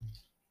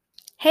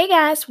Hey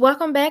guys,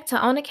 welcome back to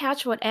On the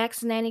Couch with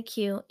X Nanny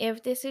Q.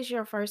 If this is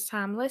your first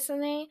time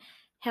listening,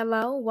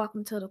 hello,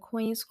 welcome to the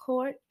Queen's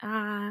Court.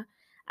 I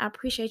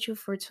appreciate you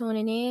for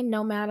tuning in,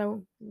 no matter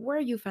where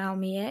you found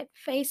me at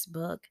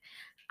Facebook,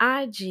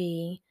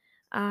 IG,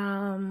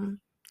 um,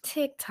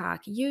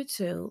 TikTok,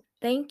 YouTube.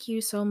 Thank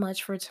you so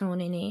much for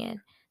tuning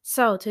in.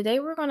 So, today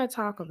we're going to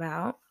talk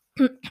about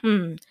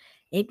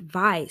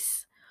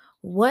advice.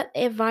 What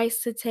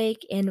advice to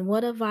take and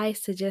what advice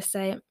to just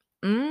say,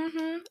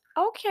 mm-hmm.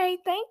 Okay,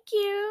 thank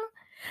you.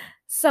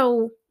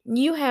 So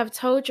you have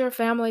told your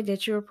family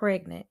that you're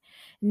pregnant.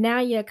 Now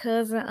your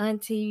cousin,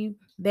 auntie,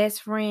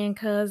 best friend,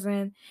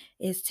 cousin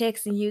is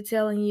texting you,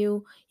 telling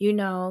you,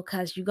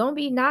 because you're going to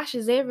be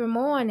nauseous every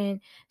morning.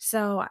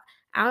 So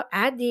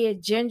I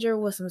did ginger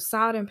with some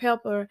salt and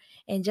pepper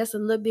and just a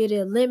little bit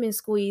of lemon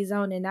squeeze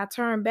on it. And I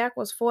turned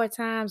backwards 4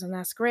 times and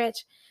I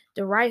scratched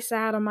the right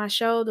side of my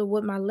shoulder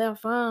with my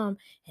left arm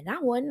and I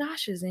wasn't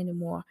nauseous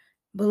anymore.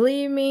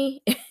 Believe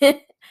me,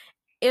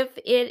 if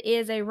it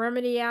is a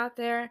remedy out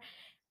there,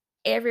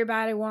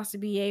 everybody wants to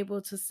be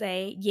able to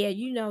say, yeah,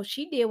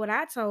 she did what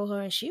I told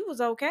her and she was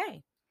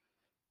okay.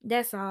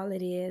 That's all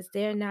it is.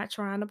 They're not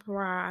trying to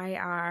pry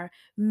or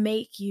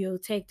make you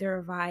take their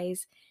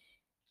advice.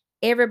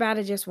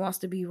 Everybody just wants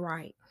to be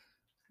right.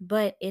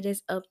 But it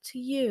is up to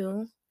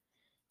you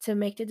to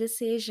make the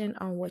decision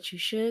on what you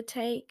should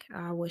take,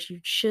 or what you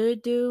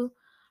should do,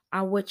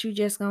 or what you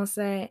just gonna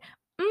say,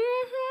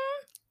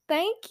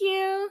 thank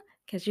you.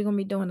 Because you're gonna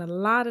be doing a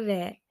lot of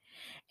that.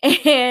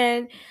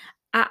 And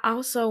I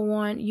also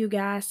want you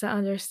guys to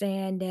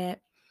understand that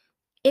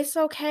it's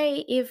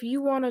okay if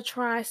you want to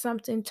try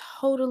something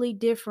totally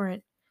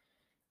different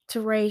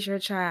to raise your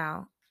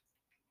child.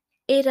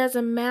 It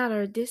doesn't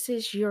matter. This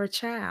is your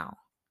child.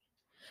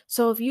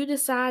 So if you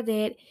decide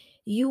that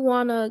you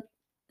want to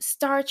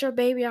start your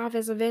baby off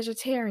as a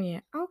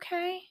vegetarian,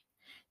 okay.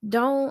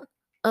 Don't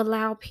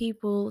allow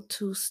people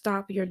to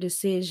stop your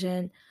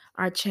decision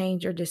or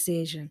change your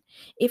decision.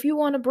 If you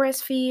want to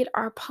breastfeed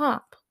or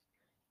pump,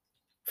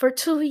 for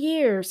 2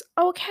 years.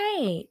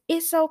 Okay,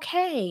 it's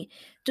okay.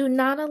 Do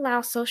not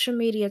allow social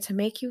media to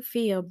make you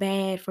feel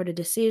bad for the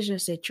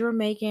decisions that you're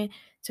making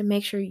to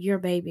make sure your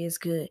baby is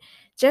good.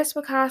 Just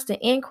because the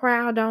in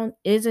crowd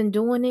isn't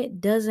doing it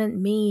doesn't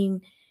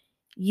mean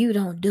you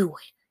don't do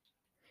it.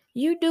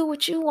 You do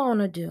what you want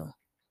to do.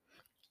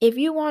 If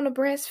you want to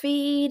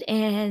breastfeed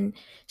and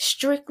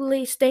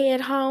strictly stay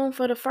at home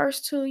for the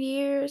first 2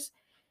 years,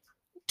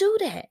 do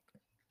that.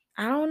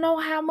 I don't know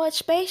how much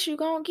space you're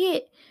going to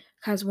get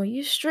because when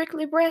you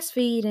strictly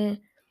breastfeeding,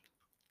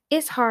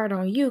 it's hard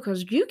on you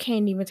because you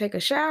can't even take a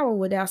shower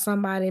without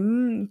somebody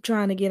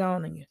trying to get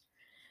on you.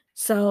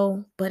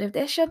 So, but if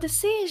that's your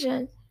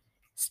decision,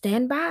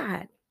 stand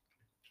by it.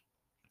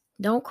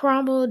 Don't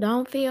crumble.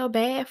 Don't feel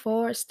bad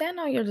for it. Stand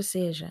on your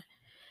decision.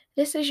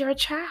 This is your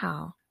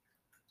child.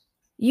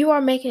 You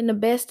are making the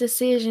best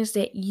decisions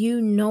that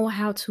you know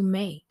how to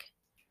make.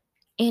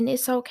 And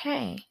it's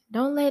okay.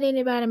 Don't let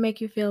anybody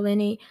make you feel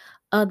any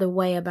other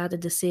way about the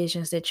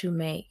decisions that you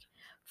make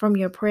from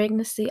your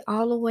pregnancy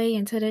all the way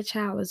until the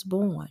child is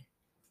born.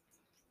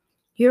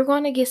 You're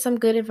going to get some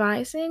good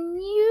advice and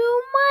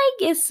you might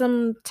get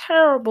some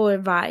terrible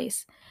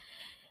advice.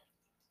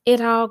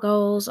 It all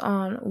goes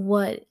on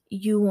what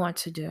you want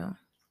to do.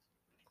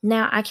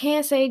 Now, I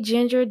can say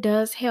ginger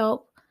does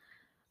help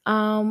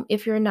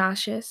if you're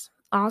nauseous.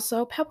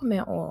 Also,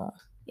 peppermint oil.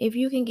 If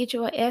you can get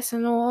you an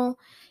essence oil,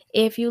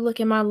 if you look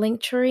at my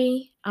link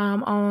tree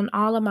on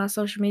all of my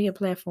social media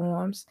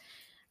platforms,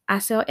 I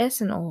sell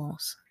essence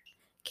oils.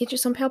 Get you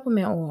some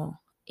peppermint oil.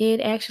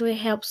 It actually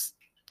helps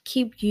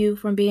keep you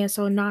from being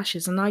so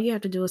nauseous, and all you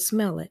have to do is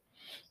smell it.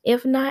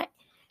 If not,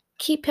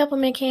 keep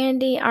peppermint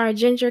candy or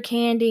ginger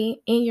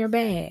candy in your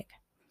bag.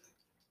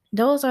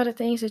 Those are the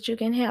things that you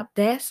can help.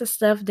 That's the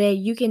stuff that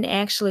you can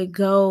actually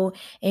go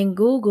and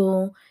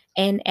Google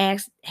and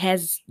ask,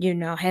 has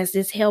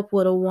this helped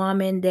with a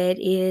woman that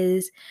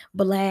is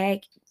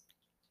Black,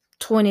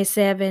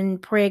 27,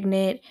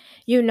 pregnant?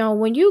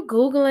 When you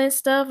Googling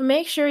stuff,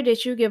 make sure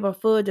that you give a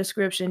full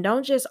description.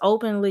 Don't just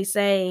openly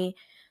say,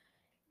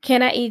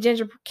 can I eat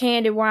ginger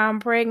candy while I'm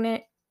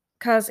pregnant?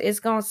 Because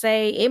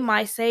it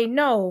might say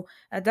no.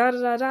 Da da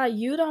da da.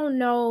 You don't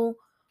know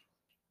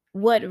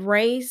what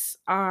race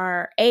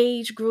or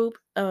age group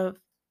of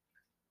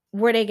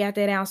where they got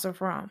that answer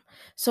from.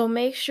 So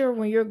make sure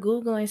when you're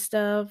Googling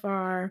stuff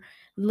or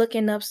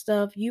looking up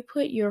stuff, you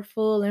put your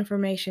full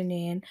information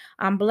in.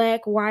 I'm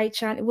Black, white,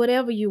 Chinese,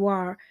 whatever you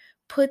are,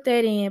 put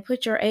that in,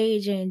 put your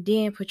age in,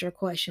 then put your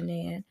question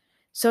in.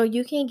 So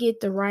you can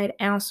get the right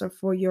answer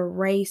for your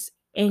race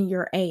and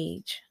your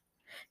age.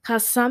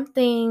 Because some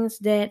things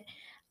that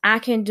I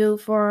can do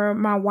for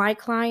my white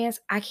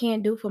clients, I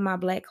can't do for my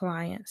Black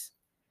clients.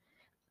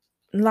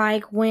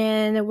 Like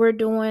when we're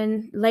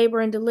doing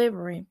labor and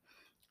delivery,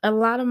 a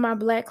lot of my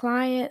Black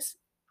clients,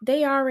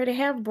 they already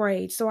have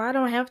braids. So I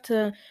don't have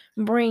to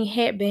bring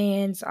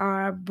headbands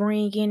or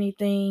bring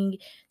anything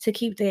to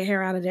keep their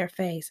hair out of their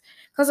face.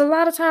 Because a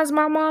lot of times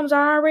my moms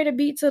are already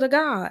beat to the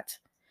gods.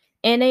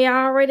 And they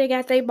already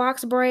got their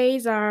box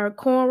braids or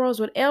cornrows,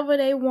 whatever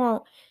they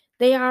want.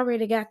 They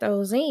already got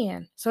those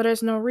in. So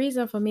there's no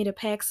reason for me to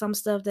pack some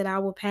stuff that I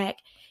would pack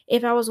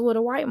if I was with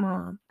a white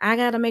mom. I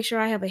got to make sure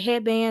I have a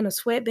headband, a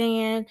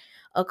sweatband,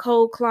 a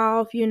cold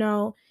cloth,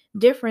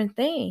 different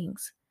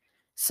things.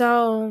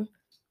 So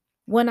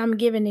when I'm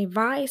giving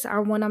advice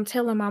or when I'm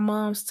telling my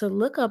moms to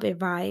look up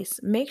advice,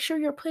 make sure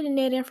you're putting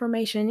that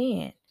information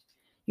in.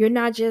 You're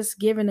not just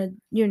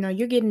giving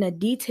you're getting a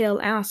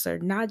detailed answer,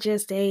 not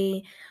just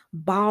a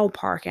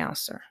ballpark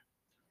answer.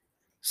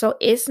 So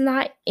it's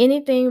not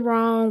anything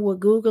wrong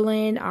with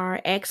Googling or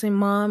asking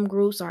mom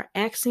groups or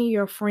asking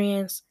your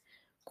friends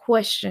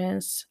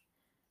questions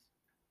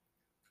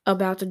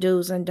about the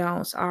do's and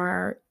don'ts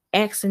or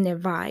asking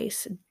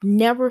advice.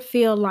 Never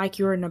feel like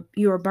you're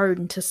a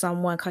burden to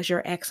someone because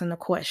you're asking a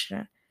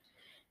question.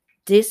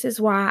 This is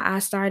why I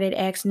started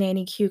Ask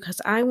Nanny Q,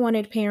 because I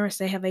wanted parents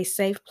to have a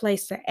safe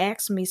place to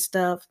ask me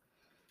stuff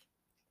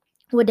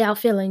without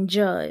feeling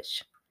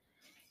judged.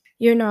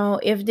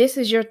 If this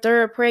is your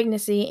third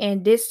pregnancy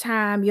and this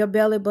time your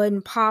belly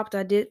button popped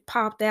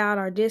out,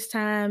 or this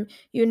time,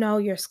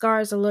 your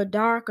scar's a little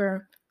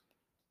darker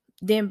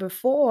than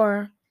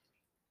before,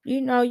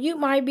 you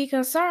might be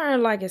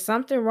concerned, like, is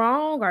something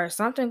wrong or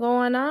something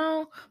going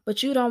on,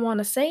 but you don't want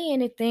to say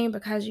anything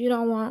because you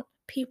don't want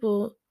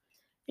people,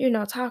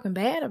 talking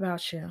bad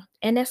about you.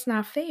 And that's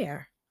not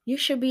fair. You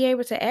should be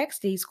able to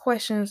ask these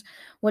questions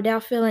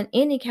without feeling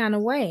any kind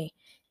of way.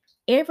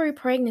 Every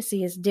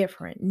pregnancy is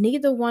different.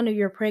 Neither one of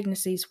your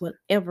pregnancies will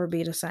ever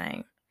be the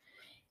same.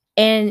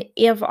 And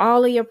if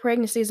all of your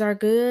pregnancies are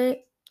good,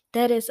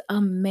 that is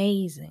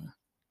amazing.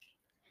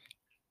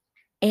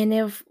 And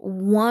if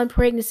one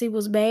pregnancy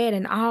was bad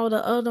and all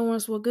the other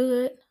ones were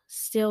good,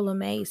 still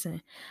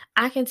amazing.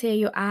 I can tell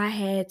you I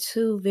had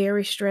 2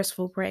 very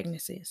stressful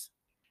pregnancies.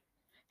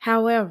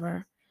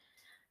 However,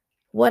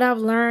 what I've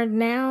learned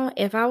now,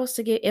 if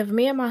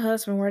me and my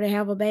husband were to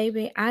have a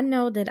baby, I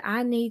know that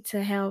I need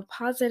to have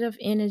positive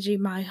energy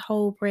my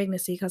whole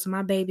pregnancy because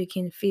my baby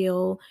can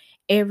feel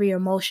every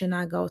emotion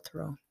I go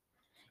through.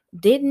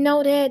 Didn't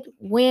know that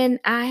when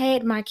I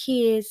had my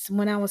kids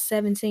when I was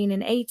 17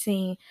 and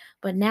 18,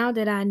 but now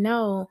that I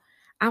know,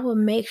 I will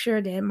make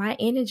sure that my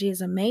energy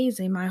is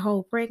amazing my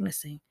whole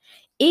pregnancy.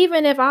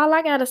 Even if all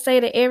I got to say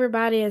to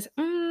everybody is,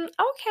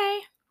 okay.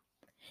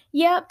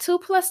 Yep, 2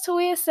 plus 2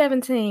 is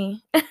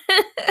 17. I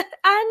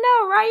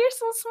know, right? You're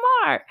so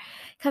smart.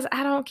 Because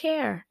I don't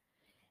care.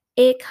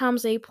 It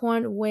comes a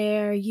point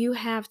where you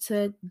have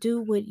to do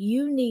what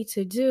you need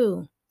to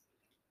do.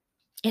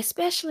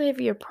 Especially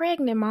if you're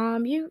pregnant,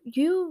 mom.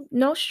 You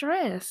no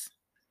stress.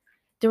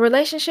 The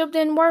relationship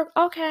didn't work.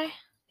 Okay.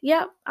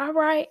 Yep. All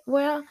right.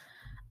 Well,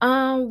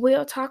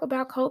 we'll talk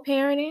about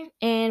co-parenting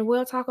and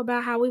we'll talk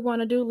about how we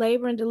want to do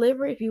labor and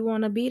delivery. If you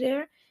want to be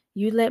there,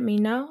 you let me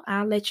know.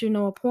 I'll let you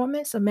know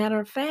appointments. A matter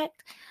of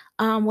fact,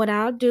 what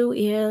I'll do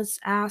is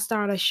I'll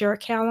start a share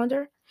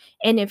calendar.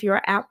 And if you're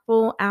an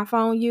Apple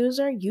iPhone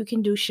user, you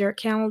can do share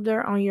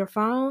calendar on your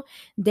phone.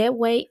 That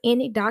way,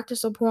 any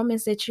doctor's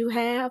appointments that you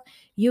have,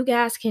 you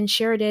guys can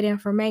share that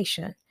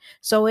information.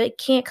 So it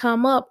can't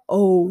come up,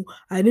 oh,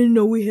 I didn't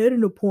know we had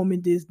an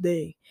appointment this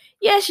day.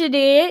 Yes, you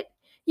did.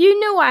 You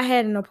knew I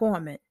had an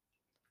appointment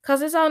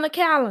because it's on the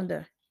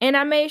calendar. And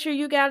I made sure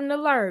you got an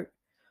alert.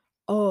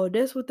 Oh,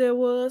 that's what that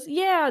was?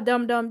 Yeah,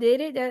 Dum Dum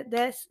did it.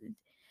 That's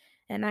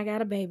and I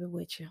got a baby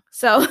with you.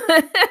 So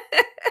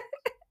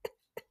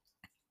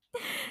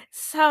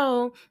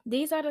so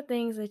these are the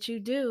things that you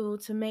do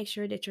to make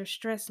sure that your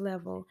stress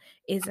level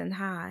isn't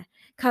high.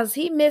 Cause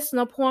he missed an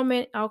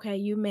appointment. Okay,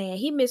 you mad.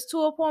 He missed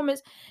 2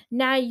 appointments.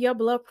 Now your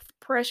blood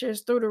pressure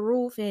is through the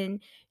roof and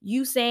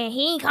you saying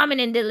he ain't coming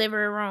in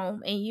delivery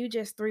room and you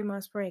just 3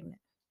 months pregnant.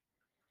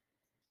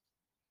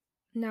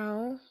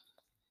 No,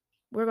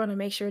 we're going to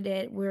make sure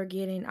that we're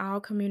getting all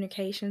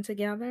communication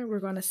together. We're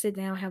going to sit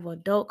down, have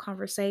adult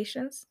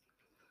conversations.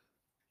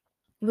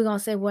 We're going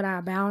to say what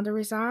our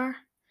boundaries are.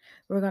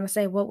 We're going to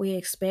say what we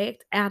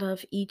expect out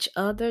of each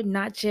other,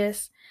 not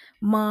just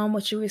mom,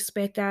 what you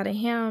expect out of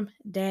him,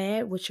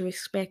 dad, what you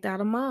expect out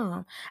of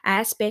mom.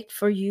 I expect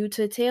for you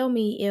to tell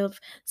me if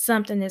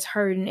something is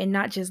hurting and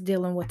not just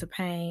dealing with the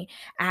pain.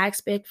 I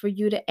expect for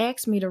you to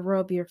ask me to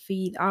rub your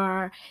feet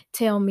or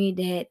tell me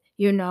that,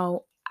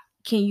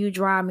 can you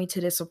drive me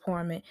to this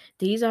appointment?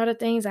 These are the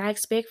things I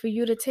expect for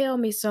you to tell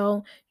me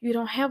so you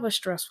don't have a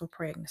stressful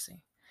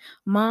pregnancy.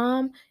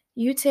 Mom,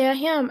 you tell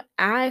him,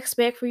 I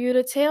expect for you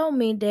to tell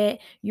me that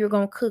you're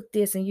going to cook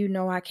this and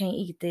I can't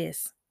eat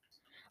this.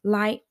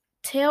 Like,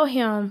 tell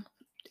him,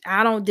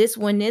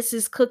 when this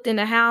is cooked in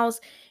the house,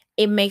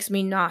 it makes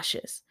me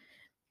nauseous.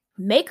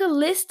 Make a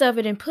list of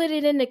it and put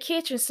it in the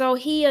kitchen so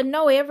he'll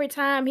know every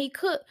time he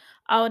cook.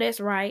 Oh, that's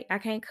right. I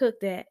can't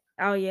cook that.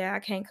 Oh, yeah, I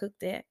can't cook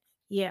that.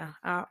 Yeah,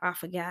 I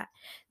forgot.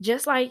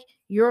 Just like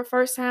you're a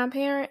first time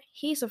parent,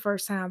 he's a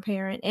first time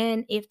parent.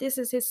 And if this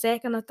is his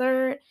second or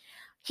third,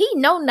 he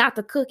know not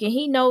to cook and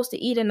he knows to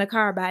eat in the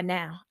car by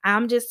now.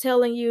 I'm just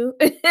telling you.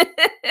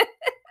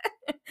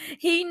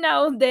 He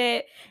knows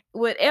that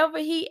whatever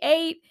he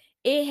ate,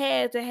 It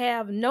had to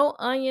have no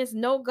onions,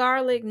 no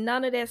garlic,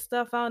 none of that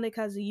stuff on it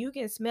because you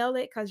can smell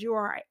it because you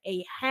are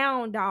a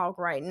hound dog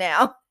right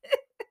now.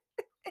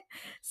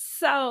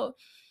 So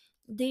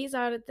these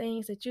are the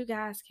things that you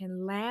guys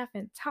can laugh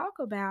and talk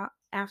about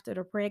after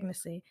the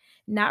pregnancy,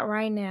 not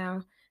right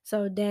now.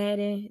 So,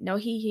 daddy, no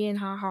hee and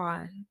ha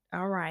ha.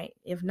 All right.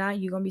 If not,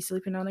 you're going to be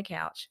sleeping on the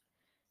couch.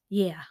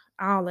 Yeah,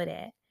 all of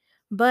that.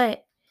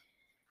 But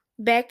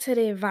back to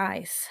the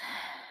advice.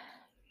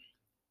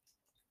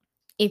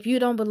 If you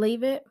don't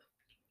believe it,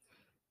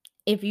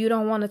 if you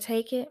don't want to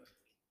take it,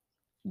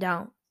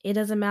 don't. It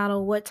doesn't matter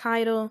what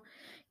title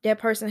that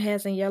person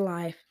has in your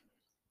life.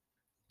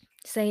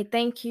 Say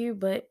thank you,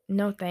 but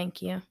no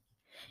thank you.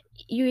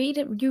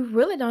 You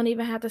really don't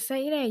even have to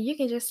say that. You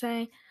can just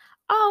say,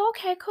 "Oh,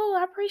 okay, cool.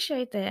 I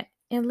appreciate that."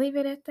 And leave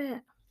it at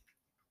that.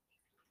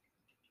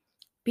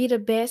 Be the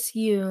best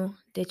you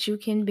that you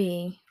can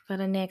be for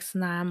the next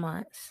 9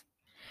 months.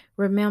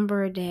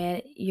 Remember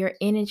that your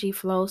energy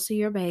flows to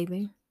your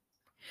baby.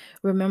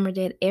 Remember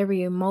that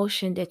every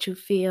emotion that you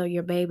feel,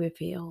 your baby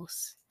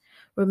feels.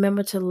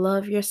 Remember to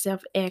love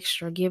yourself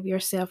extra. Give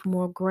yourself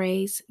more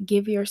grace.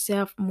 Give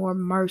yourself more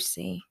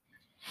mercy.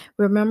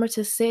 Remember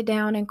to sit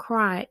down and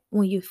cry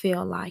when you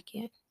feel like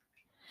it.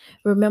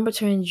 Remember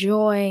to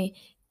enjoy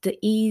the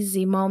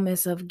easy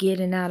moments of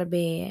getting out of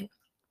bed,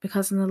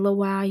 because in a little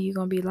while you're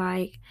going to be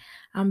like,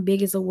 I'm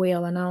big as a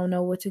whale and I don't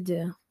know what to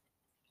do.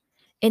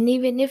 And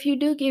even if you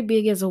do get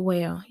big as a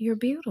whale, you're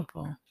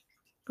beautiful.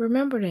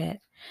 Remember that.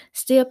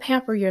 Still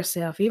pamper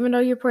yourself, even though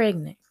you're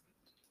pregnant.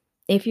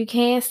 If you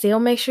can, still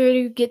make sure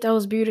you get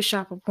those beauty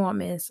shop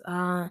appointments.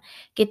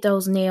 Get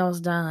those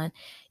nails done.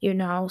 You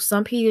know,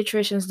 some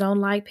pediatricians don't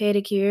like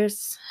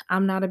pedicures.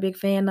 I'm not a big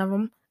fan of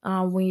them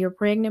when you're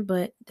pregnant,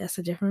 but that's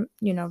a different,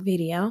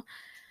 video.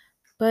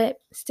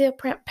 But still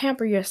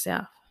pamper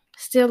yourself.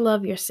 Still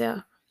love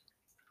yourself.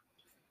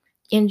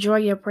 Enjoy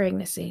your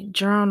pregnancy.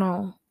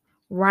 Journal.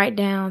 Write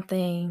down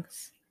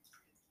things.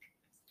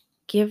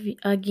 Give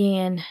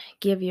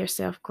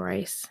yourself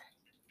grace.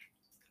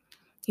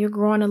 You're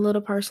growing a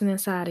little person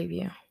inside of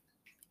you.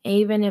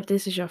 Even if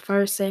this is your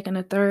first, second,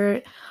 or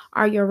third,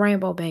 or your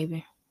rainbow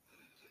baby.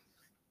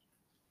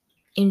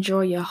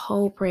 Enjoy your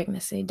whole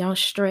pregnancy. Don't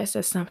stress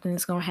that something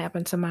is going to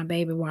happen to my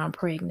baby while I'm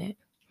pregnant.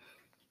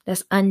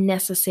 That's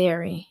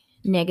unnecessary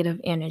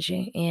negative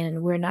energy,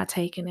 and we're not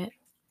taking it.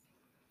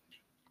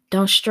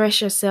 Don't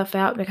stress yourself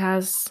out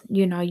because,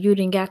 you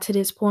didn't get to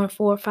this point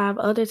 4 or 5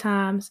 other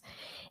times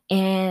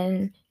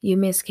and you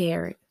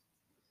miscarried.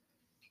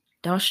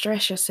 Don't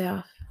stress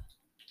yourself.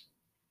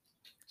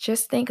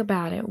 Just think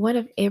about it. What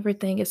if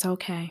everything is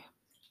okay?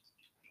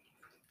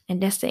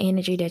 And that's the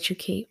energy that you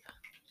keep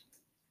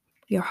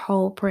your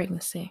whole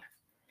pregnancy.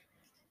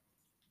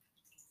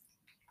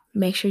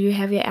 Make sure you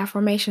have your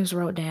affirmations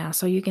wrote down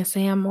so you can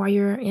say them while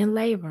you're in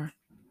labor.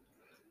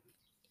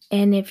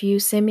 And if you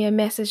send me a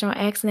message on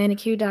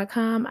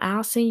AskNannyQ.com,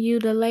 I'll send you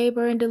the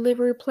labor and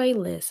delivery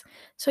playlist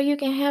so you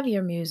can have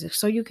your music,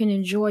 so you can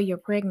enjoy your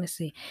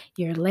pregnancy,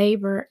 your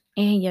labor,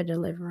 and your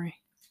delivery.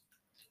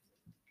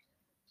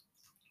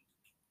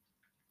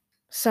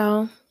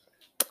 So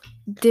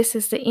this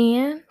is the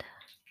end.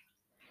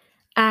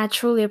 I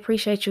truly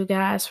appreciate you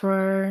guys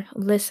for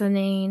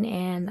listening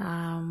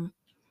and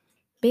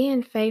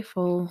being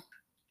faithful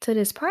to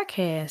this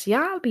podcast.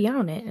 Y'all be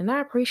on it, and I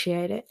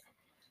appreciate it.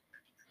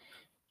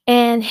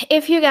 And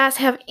if you guys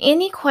have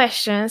any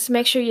questions,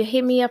 make sure you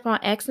hit me up on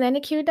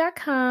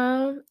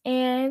xnannyq.com.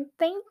 And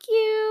thank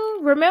you.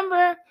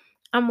 Remember,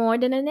 I'm more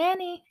than a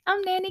nanny.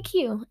 I'm Nanny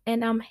Q,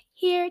 and I'm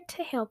here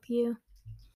to help you.